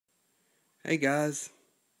Hey guys,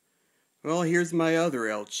 well here's my other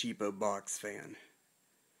El Cheapo box fan.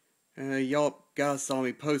 Y'all guys saw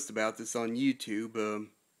me post about this on YouTube.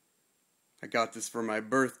 I got this for my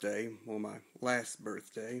birthday, my last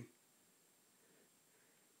birthday.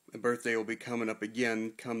 My birthday will be coming up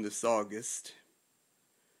again come this August.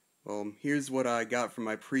 Well, here's what I got for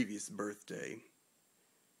my previous birthday.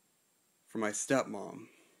 For my stepmom.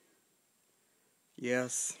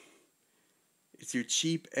 Yes, it's your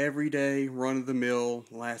cheap, everyday, run-of-the-mill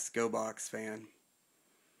Lasko box fan.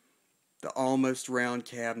 The almost round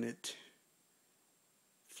cabinet,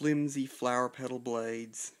 flimsy flower petal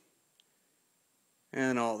blades,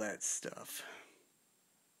 and all that stuff.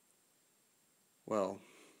 Well,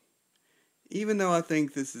 even though I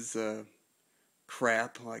think this is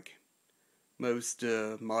crap like most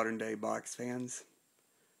modern day box fans,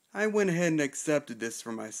 I went ahead and accepted this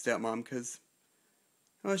from my stepmom because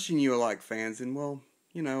she knew I like fans, and well,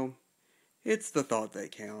 it's the thought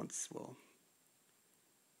that counts. Well,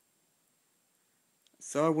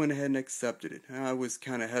 so I went ahead and accepted it. I was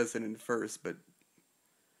kind of hesitant at first, but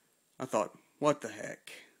I thought, what the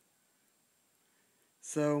heck?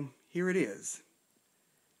 So, here it is.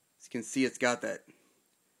 As you can see, it's got that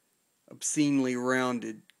obscenely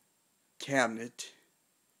rounded cabinet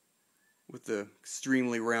with the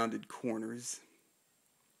extremely rounded corners.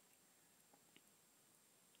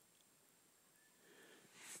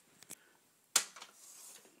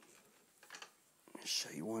 I'll show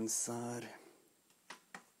you one side,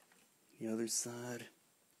 the other side.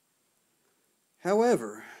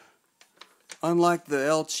 However, unlike the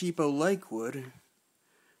El Cheapo Lakewood,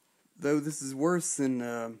 though this is worse than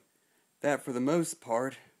that for the most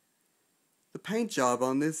part, the paint job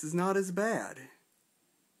on this is not as bad.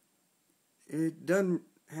 It doesn't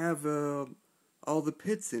have all the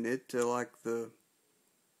pits in it like the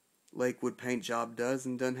Lakewood paint job does,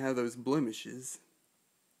 and doesn't have those blemishes.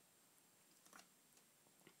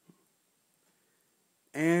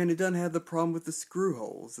 And it doesn't have the problem with the screw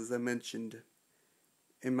holes, as I mentioned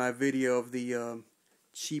in my video of the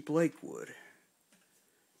cheap Lakewood.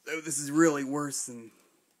 Though this is really worse than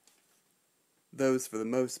those for the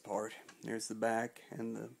most part. There's the back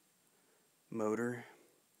and the motor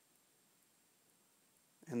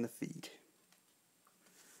and the feet.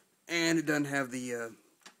 And it doesn't have the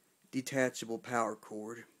detachable power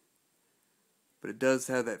cord, but it does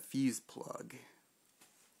have that fuse plug.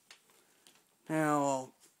 Now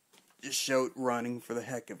I'll just show it running for the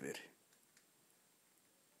heck of it.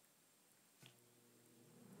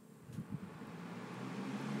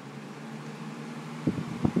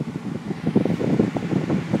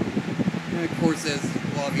 And of course, as a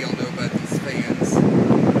lot of y'all know about these fans,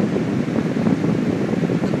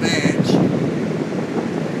 the badge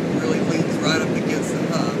really leans right up against the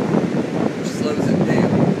hub, which slows it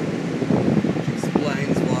down, which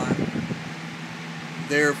explains why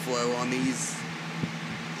the airflow on these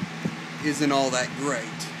isn't all that great.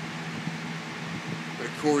 But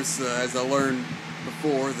of course, as I learned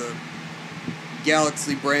before, the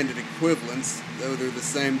Galaxy branded equivalents, though they're the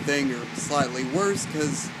same thing, are slightly worse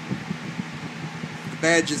because the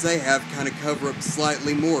badges they have kind of cover up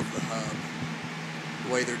slightly more of the hub,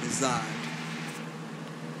 the way they're designed.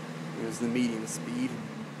 Here's the medium speed.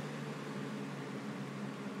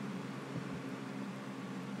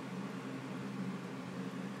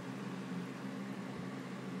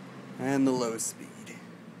 And the low speed.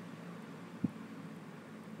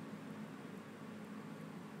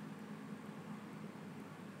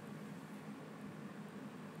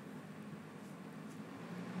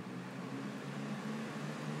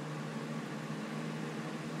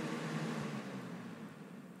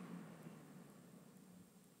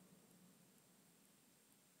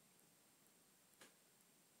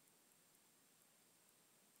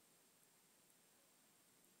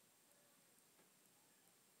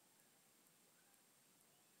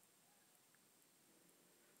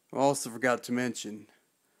 I also forgot to mention,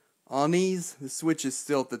 on these, the switch is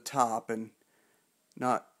still at the top and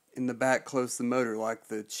not in the back close to the motor like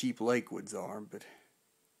the cheap Lakewoods are, but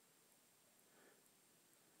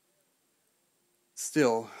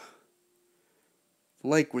still, the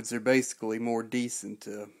Lakewoods are basically more decent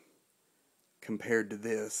compared to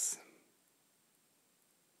this.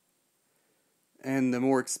 And the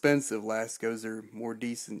more expensive Laskos are more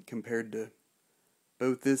decent compared to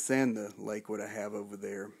both this and the Lakewood I have over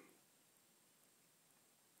there.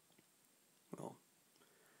 Well,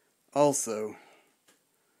 also,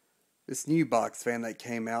 this new box fan that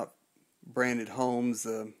came out, branded Holmes,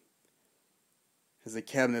 has a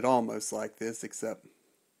cabinet almost like this, except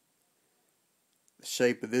the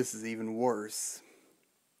shape of this is even worse.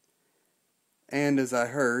 And as I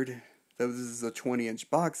heard, though this is a 20-inch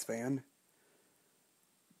box fan.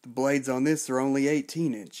 The blades on this are only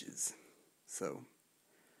 18 inches. So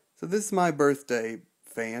this is my birthday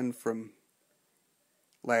fan from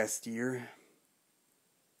last year.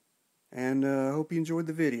 And I hope you enjoyed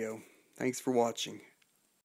the video. Thanks for watching.